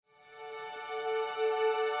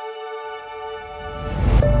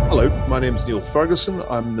Hello, my name is Neil Ferguson.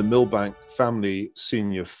 I'm the Milbank Family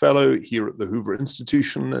Senior Fellow here at the Hoover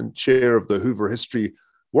Institution and chair of the Hoover History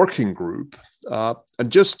Working Group. And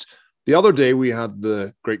just the other day, we had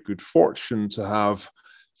the great good fortune to have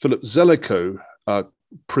Philip Zelikow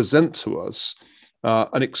present to us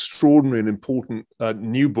an extraordinary and important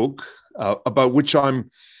new book about which I'm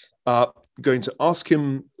going to ask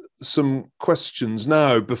him some questions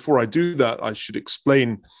now. Before I do that, I should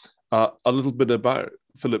explain a little bit about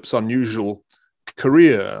Philip's unusual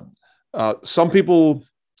career. Some people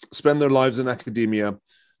spend their lives in academia,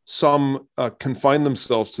 some confine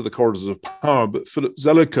themselves to the corridors of power, but Philip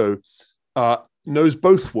Zelikow knows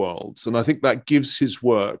both worlds, and I think that gives his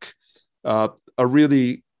work a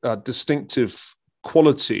really distinctive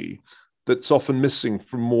quality that's often missing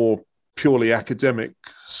from more purely academic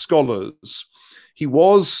scholars. He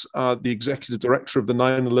was the executive director of the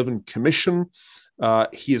 9/11 Commission.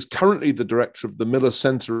 He is currently the director of the Miller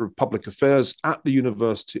Center of Public Affairs at the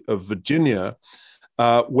University of Virginia,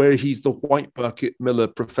 where he's the White Bucket Miller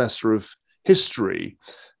Professor of History.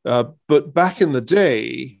 But back in the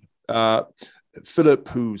day, Philip,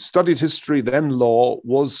 who studied history, then law,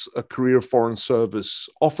 was a career Foreign Service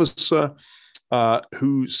officer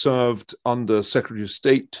who served under Secretary of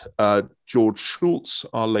State George Shultz,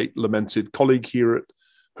 our late lamented colleague here at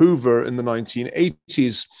Hoover in the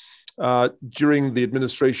 1980s. During the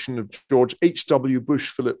administration of George H.W. Bush,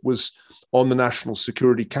 Philip was on the National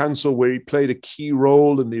Security Council, where he played a key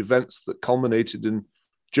role in the events that culminated in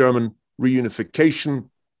German reunification.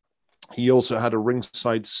 He also had a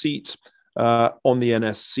ringside seat on the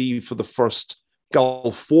NSC for the first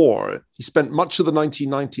Gulf War. He spent much of the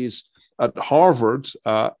 1990s at Harvard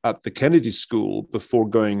at the Kennedy School before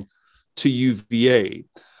going to UVA.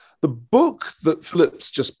 The book that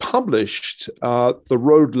Philip's just published, The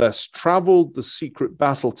Road Less Traveled, The Secret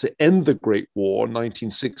Battle to End the Great War,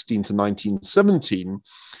 1916 to 1917,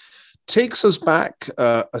 takes us back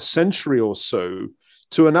a century or so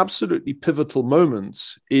to an absolutely pivotal moment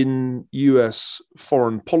in US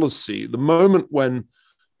foreign policy, the moment when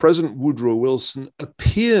President Woodrow Wilson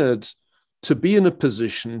appeared to be in a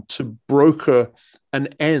position to broker an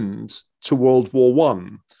end to World War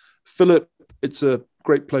I. Philip, it's a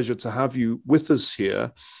great pleasure to have you with us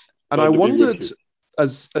here. And I wondered,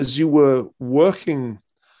 as you were working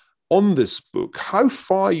on this book, how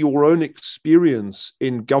far your own experience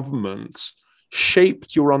in government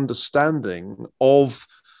shaped your understanding of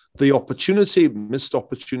the opportunity, missed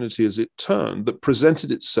opportunity as it turned, that presented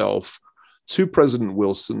itself to President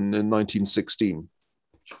Wilson in 1916.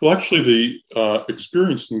 Well, actually, the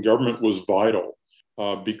experience in government was vital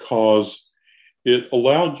because it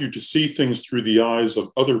allowed you to see things through the eyes of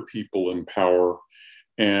other people in power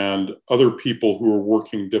and other people who are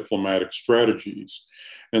working diplomatic strategies.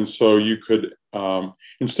 And so you could,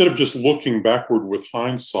 instead of just looking backward with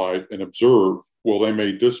hindsight and observe, well, they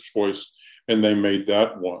made this choice and they made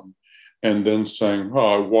that one, and then saying,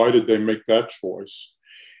 why did they make that choice?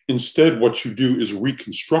 Instead, what you do is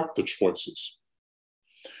reconstruct the choices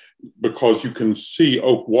because you can see,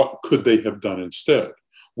 what could they have done instead?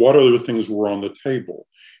 What other things were on the table?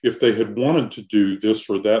 If they had wanted to do this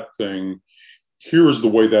or that thing, here is the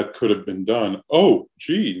way that could have been done. Oh,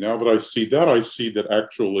 gee, now that I see that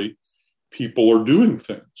actually people are doing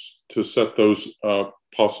things to set those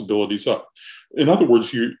possibilities up. In other words,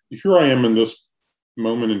 here I am in this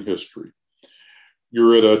moment in history.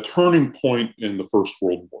 You're at a turning point in the First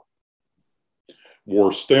World War.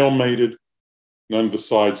 War stalemated. None of the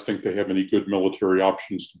sides think they have any good military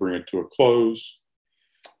options to bring it to a close.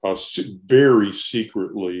 Very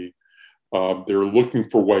secretly, they're looking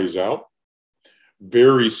for ways out.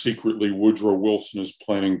 Very secretly, Woodrow Wilson is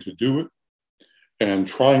planning to do it and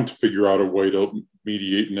trying to figure out a way to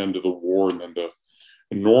mediate an end to the war. And then the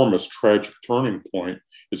enormous tragic turning point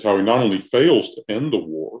is how he not only fails to end the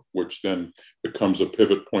war, which then becomes a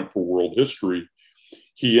pivot point for world history,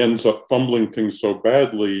 he ends up fumbling things so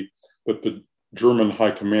badly that the German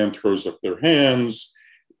high command throws up their hands,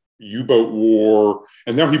 U-boat war,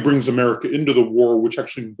 and now he brings America into the war, which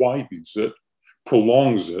actually widens it,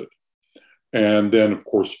 prolongs it. And then, of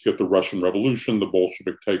course, you get the Russian Revolution, the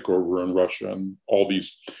Bolshevik takeover in Russia, and all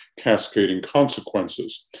these cascading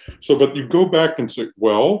consequences. So, but you go back and say,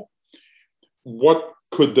 well, what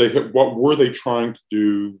were they trying to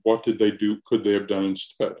do? What did they do? Could they have done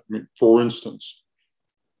instead? I mean, for instance,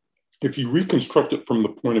 if you reconstruct it from the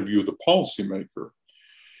point of view of the policymaker,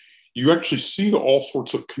 you actually see all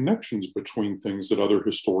sorts of connections between things that other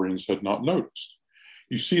historians had not noticed.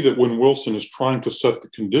 You see that when Wilson is trying to set the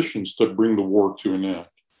conditions to bring the war to an end,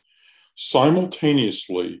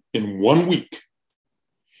 simultaneously, in 1 week,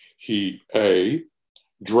 he, A,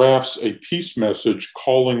 drafts a peace message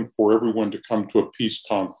calling for everyone to come to a peace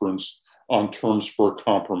conference on terms for a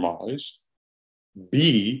compromise.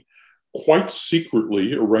 B, quite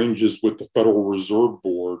secretly arranges with the Federal Reserve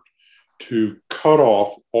Board to cut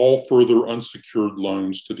off all further unsecured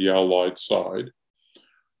loans to the Allied side,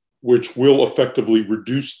 which will effectively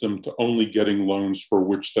reduce them to only getting loans for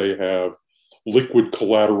which they have liquid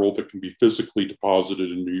collateral that can be physically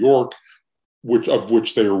deposited in New York, of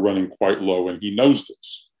which they are running quite low, and he knows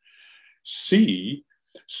this. C,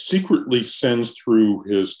 secretly sends through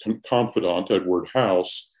his confidant, Edward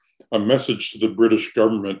House, a message to the British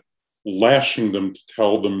government lashing them to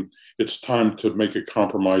tell them it's time to make a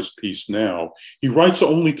compromise peace now. He writes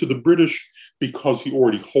only to the British because he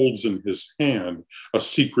already holds in his hand a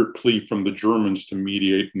secret plea from the Germans to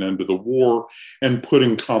mediate an end to the war and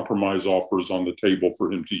putting compromise offers on the table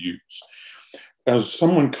for him to use. As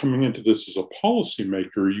someone coming into this as a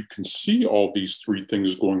policymaker, you can see all these three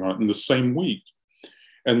things going on in the same week.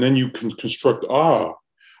 And then you can construct, I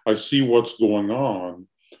see what's going on,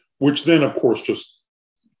 which then, of course, just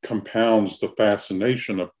compounds the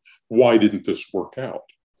fascination of why didn't this work out?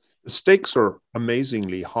 The stakes are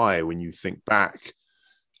amazingly high when you think back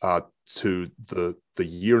to the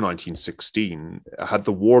year 1916. Had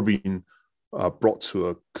the war been brought to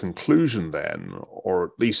a conclusion then, or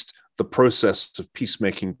at least the process of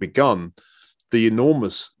peacemaking begun, the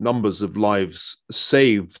enormous numbers of lives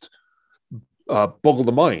saved boggle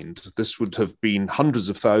the mind. This would have been hundreds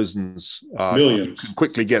of thousands, millions. You can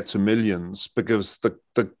quickly get to millions, because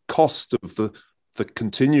the cost of the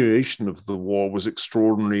continuation of the war was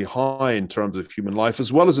extraordinarily high in terms of human life,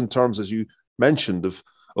 as well as in terms, as you mentioned, of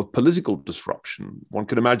political disruption. One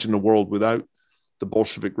can imagine a world without the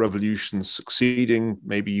Bolshevik Revolution succeeding,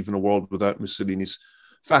 maybe even a world without Mussolini's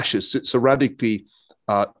fascists. It's a radically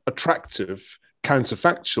attractive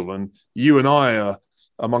counterfactual, and you and I are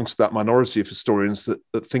amongst that minority of historians that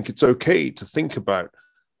think it's okay to think about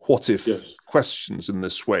what if questions in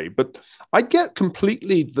this way. But I get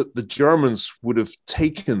completely that the Germans would have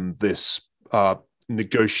taken this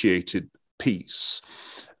negotiated peace.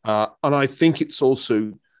 And I think it's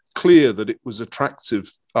also clear that it was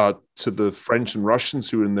attractive to the French and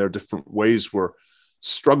Russians, who in their different ways were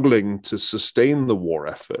struggling to sustain the war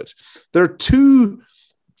effort. There are two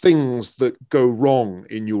things that go wrong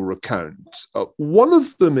in your account. One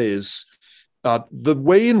of them is the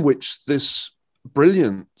way in which this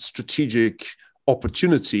brilliant strategic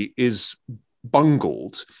opportunity is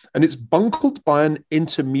bungled, and it's bungled by an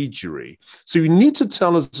intermediary. So you need to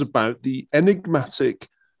tell us about the enigmatic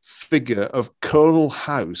figure of Colonel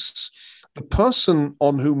House, the person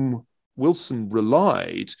on whom Wilson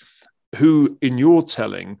relied, who, in your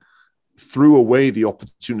telling, threw away the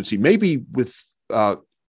opportunity, maybe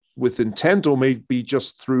with intent, or maybe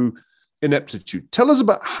just through ineptitude. Tell us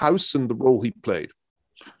about House and the role he played.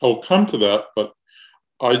 I'll come to that, but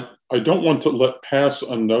I don't want to let pass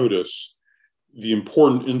unnoticed the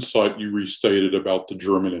important insight you restated about the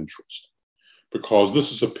German interest, because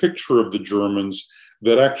this is a picture of the Germans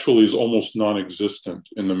that actually is almost non-existent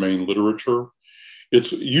in the main literature.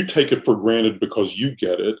 You take it for granted because you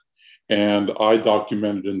get it, and I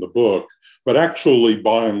document it in the book, but actually,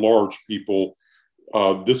 by and large, people,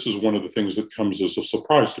 this is one of the things that comes as a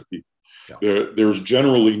surprise to people. Yeah. There's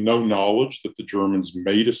generally no knowledge that the Germans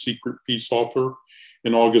made a secret peace offer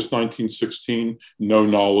in August 1916, no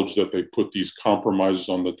knowledge that they put these compromises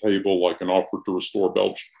on the table, like an offer to restore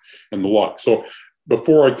Belgium and the like. So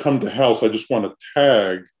before I come to House, I just want to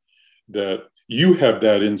tag that you have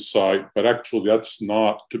that insight, but actually that's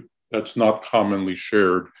not commonly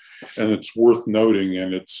shared, and it's worth noting,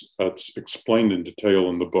 and it's explained in detail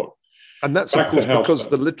in the book. And that's, of course, because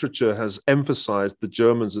the literature has emphasized the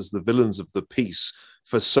Germans as the villains of the peace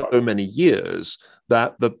for so many years,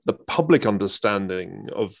 that the public understanding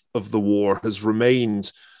of the war has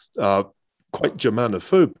remained quite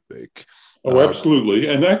Germanophobic. Oh, absolutely.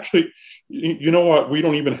 And actually, you know what? We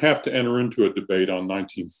don't even have to enter into a debate on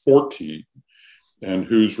 1914 and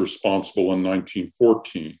who's responsible in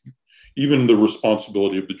 1914, even the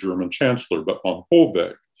responsibility of the German Chancellor, but on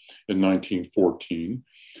Hollweg in 1914.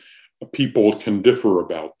 People can differ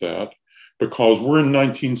about that because we're in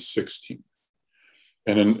 1916.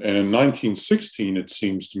 And in 1916, it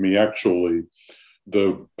seems to me, actually,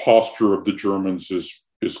 the posture of the Germans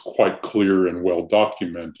is quite clear and well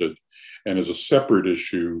documented, and is a separate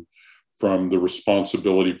issue from the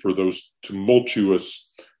responsibility for those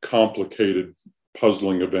tumultuous, complicated,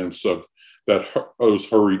 puzzling events of those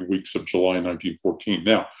hurried weeks of July 1914.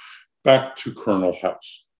 Now, back to Colonel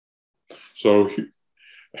House. So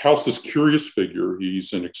House, this curious figure,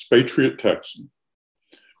 he's an expatriate Texan,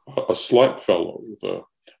 a slight fellow with a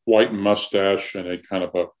white mustache and a kind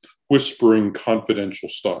of a whispering, confidential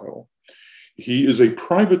style. He is a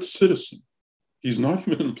private citizen. He's not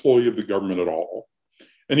even an employee of the government at all.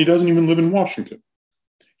 And he doesn't even live in Washington.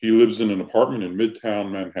 He lives in an apartment in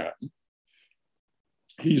Midtown Manhattan.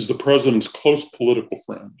 He's the president's close political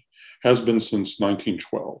friend, has been since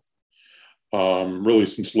 1912, really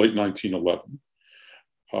since late 1911.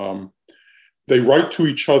 They write to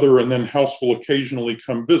each other, and then House will occasionally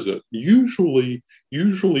come visit. Usually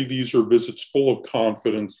these are visits full of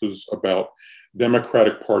confidences about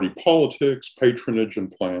Democratic Party politics, patronage, and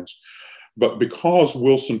plans. But because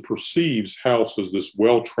Wilson perceives House as this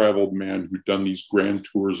well-traveled man who'd done these grand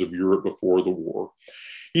tours of Europe before the war,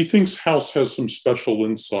 he thinks House has some special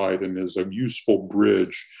insight and is a useful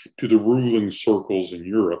bridge to the ruling circles in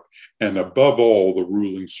Europe, and above all, the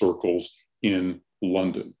ruling circles in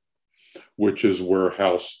London, which is where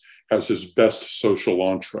House has his best social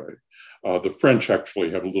entree. The French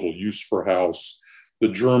actually have a little use for House. The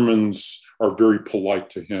Germans are very polite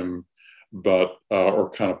to him, but are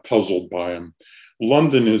kind of puzzled by him.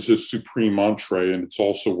 London is his supreme entree, and it's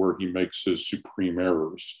also where he makes his supreme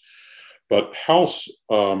errors. But House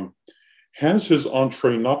has his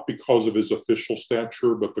entree not because of his official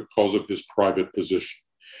stature, but because of his private position.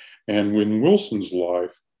 And in Wilson's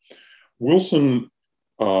life, the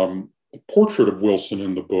portrait of Wilson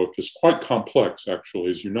in the book is quite complex, actually,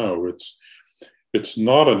 as you know. It's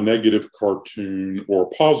not a negative cartoon or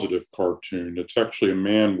a positive cartoon. It's actually a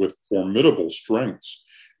man with formidable strengths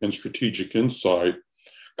and strategic insight,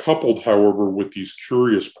 coupled, however, with these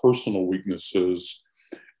curious personal weaknesses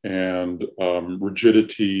and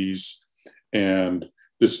rigidities and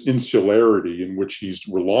this insularity in which he's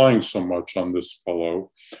relying so much on this fellow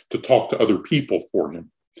to talk to other people for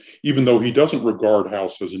him. Even though he doesn't regard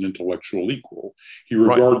House as an intellectual equal, he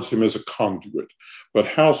regards him as a conduit. But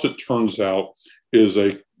House, it turns out, is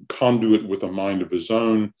a conduit with a mind of his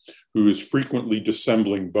own, who is frequently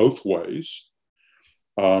dissembling both ways,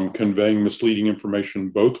 conveying misleading information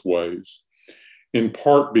both ways, in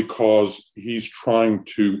part because he's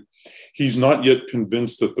not yet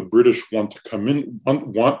convinced that the British want to come in,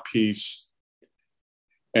 want peace,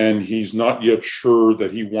 and he's not yet sure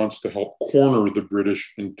that he wants to help corner the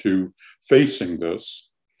British into facing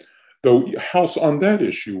this, though House on that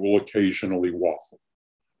issue will occasionally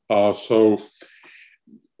waffle. So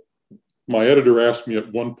my editor asked me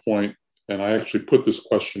at one point, and I actually put this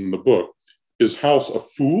question in the book, is House a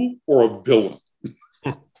fool or a villain?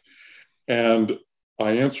 And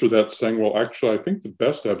I answer that saying, well, actually, I think the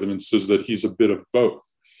best evidence is that he's a bit of both.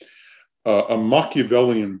 A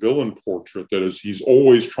Machiavellian villain portrait, that is, he's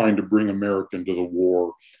always trying to bring America into the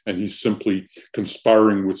war, and he's simply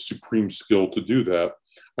conspiring with supreme skill to do that.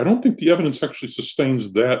 I don't think the evidence actually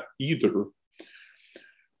sustains that either.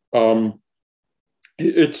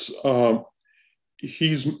 He's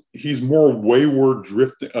more wayward,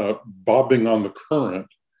 bobbing on the current,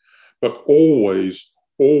 but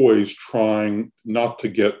always trying not to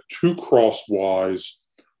get too crosswise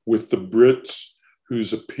with the Brits,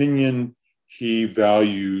 whose opinion he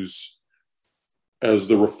values as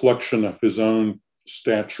the reflection of his own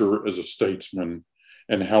stature as a statesman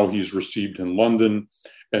and how he's received in London.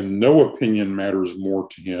 And no opinion matters more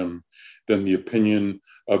to him than the opinion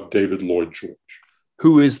of David Lloyd George,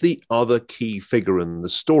 who is the other key figure in the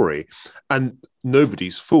story, and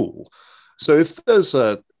nobody's fool. So if there's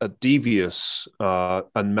a devious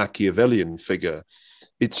and Machiavellian figure,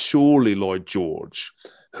 it's surely Lloyd George,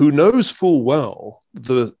 who knows full well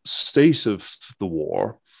the state of the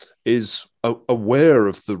war, is aware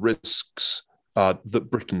of the risks that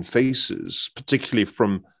Britain faces, particularly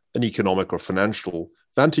from an economic or financial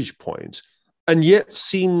vantage point, and yet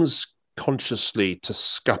seems consciously to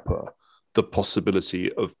scupper the possibility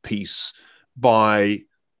of peace by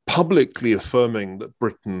publicly affirming that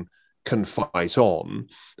Britain can fight on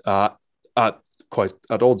at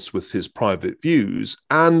odds with his private views,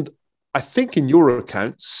 and I think in your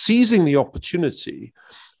account, seizing the opportunity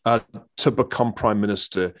to become Prime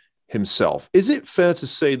Minister himself. Is it fair to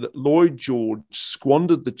say that Lloyd George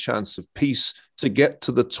squandered the chance of peace to get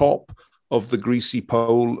to the top of the greasy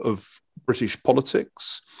pole of British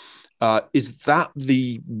politics? Is that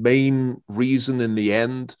the main reason in the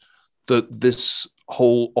end that this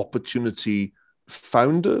whole opportunity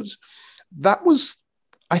foundered?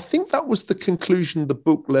 I think that was the conclusion the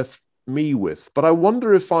book left me with, but I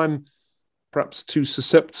wonder if I'm perhaps too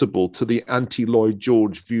susceptible to the anti-Lloyd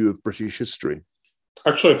George view of British history.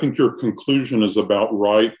 Actually, I think your conclusion is about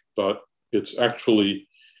right, but it's actually,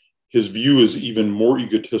 his view is even more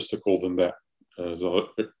egotistical than that, as I'll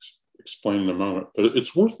explain in a moment. But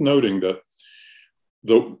it's worth noting that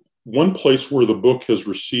one place where the book has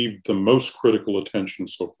received the most critical attention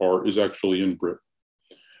so far is actually in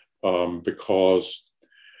Britain, because,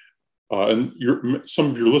 and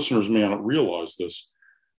some of your listeners may not realize this,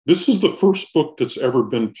 this is the first book that's ever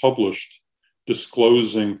been published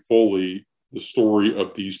disclosing fully the story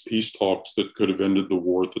of these peace talks that could have ended the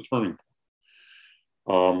war at the turning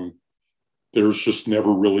point. There's just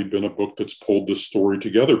never really been a book that's pulled this story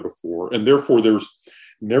together before. And therefore, there's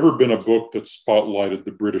never been a book that spotlighted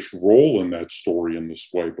the British role in that story in this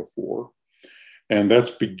way before. And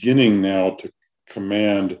that's beginning now to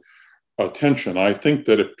command attention. I think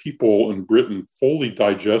that if people in Britain fully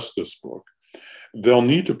digest this book, they'll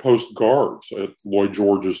need to post guards at Lloyd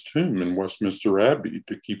George's tomb in Westminster Abbey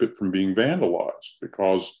to keep it from being vandalized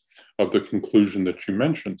because of the conclusion that you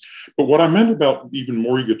mentioned. But what I meant about even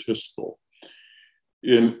more egotistical,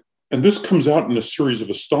 and this comes out in a series of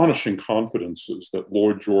astonishing confidences that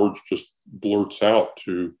Lloyd George just blurts out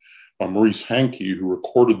to Maurice Hankey, who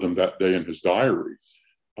recorded them that day in his diary.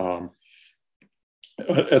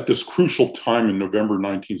 At this crucial time in November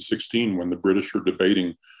 1916, when the British are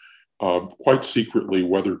debating quite secretly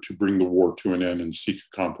whether to bring the war to an end and seek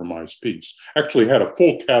a compromise peace. Actually had a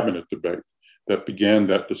full cabinet debate that began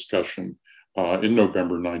that discussion in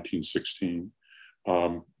November 1916.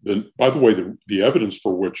 By the way, the evidence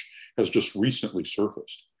for which has just recently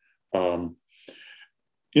surfaced. In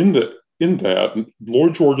that,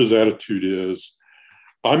 Lloyd George's attitude is,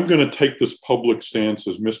 I'm going to take this public stance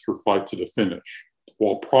as Mr. Fight to the finish,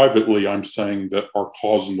 while privately I'm saying that our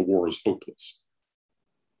cause in the war is hopeless.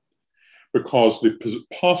 Because the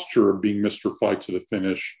posture of being Mr. Fight to the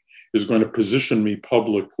finish is going to position me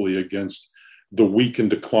publicly against the weak and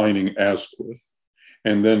declining Asquith.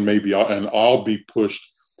 And then maybe I'll be pushed.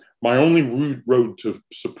 My only road to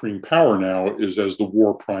supreme power now is as the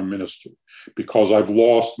war prime minister, because I've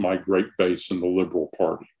lost my great base in the Liberal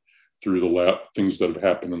Party through the things that have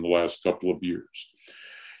happened in the last couple of years.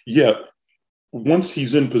 Yet, once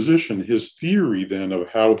he's in position, his theory then of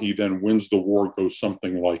how he then wins the war goes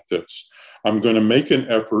something like this. I'm going to make an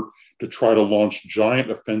effort to try to launch giant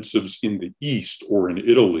offensives in the East or in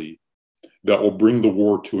Italy that will bring the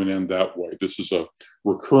war to an end that way. This is a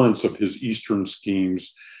recurrence of his Eastern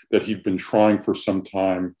schemes that he'd been trying for some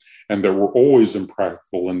time and that were always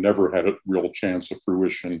impractical and never had a real chance of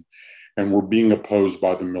fruition and were being opposed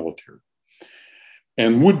by the military.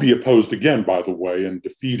 And would be opposed again, by the way, and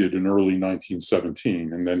defeated in early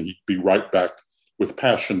 1917. And then he'd be right back with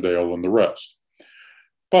Passchendaele and the rest.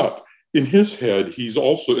 But in his head, he's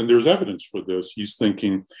also, and there's evidence for this, he's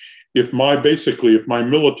thinking, if my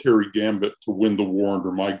military gambit to win the war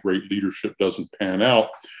under my great leadership doesn't pan out,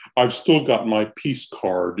 I've still got my peace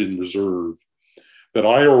card in reserve that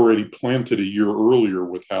I already planted a year earlier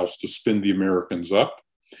with House to spin the Americans up.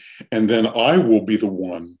 And then I will be the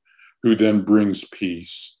one who then brings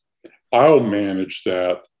peace. I'll manage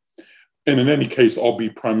that. And in any case, I'll be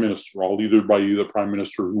prime minister. I'll either be the prime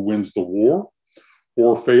minister who wins the war,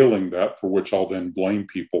 or failing that, for which I'll then blame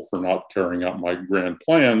people for not carrying out my grand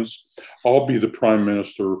plans, I'll be the prime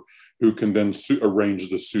minister who can then arrange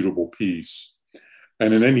the suitable peace.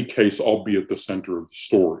 And in any case, I'll be at the center of the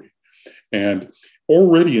story. And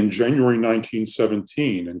already in January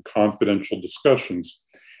 1917, in confidential discussions,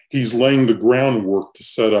 he's laying the groundwork to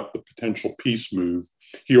set up the potential peace move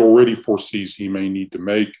he already foresees he may need to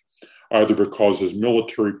make, either because his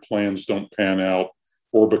military plans don't pan out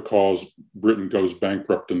or because Britain goes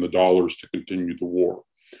bankrupt in the dollars to continue the war,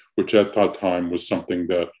 which at that time was something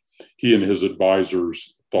that he and his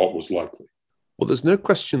advisors thought was likely. Well, there's no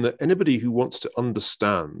question that anybody who wants to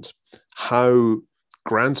understand how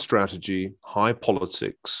grand strategy, high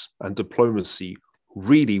politics, and diplomacy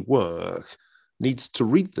really work needs to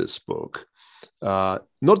read this book,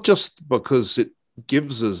 not just because it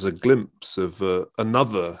gives us a glimpse of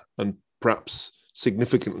another and perhaps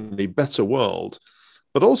significantly better world,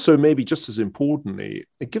 but also maybe just as importantly,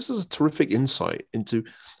 it gives us a terrific insight into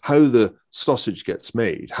how the sausage gets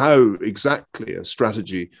made, how exactly a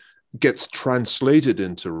strategy gets translated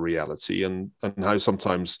into reality, and how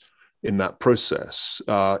sometimes in that process,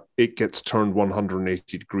 it gets turned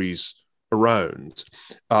 180 degrees around.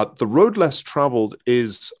 The Road Less Traveled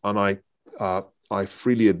is, and I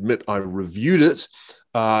freely admit I reviewed it,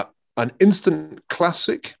 an instant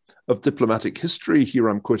classic of diplomatic history. Here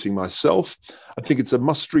I'm quoting myself. I think it's a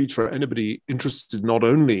must-read for anybody interested not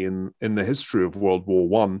only in the history of World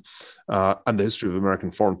War I and the history of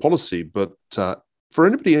American foreign policy, but for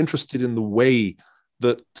anybody interested in the way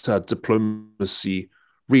that diplomacy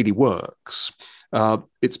really works.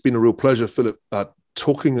 It's been a real pleasure, Philip,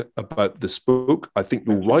 talking about this book. I think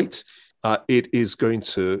you're right. It is going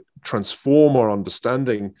to transform our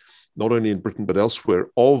understanding, not only in Britain but elsewhere,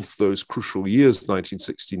 of those crucial years,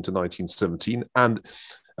 1916 to 1917. And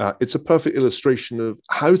it's a perfect illustration of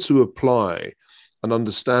how to apply an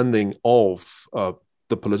understanding of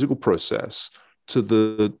the political process to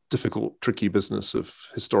the difficult, tricky business of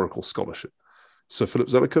historical scholarship. So Philip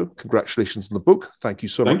Zelikow, congratulations on the book. Thank you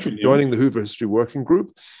so much for joining the Hoover History Working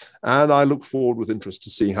Group. And I look forward with interest to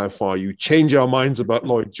seeing how far you change our minds about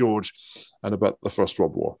Lloyd George and about the First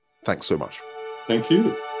World War. Thanks so much. Thank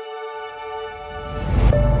you.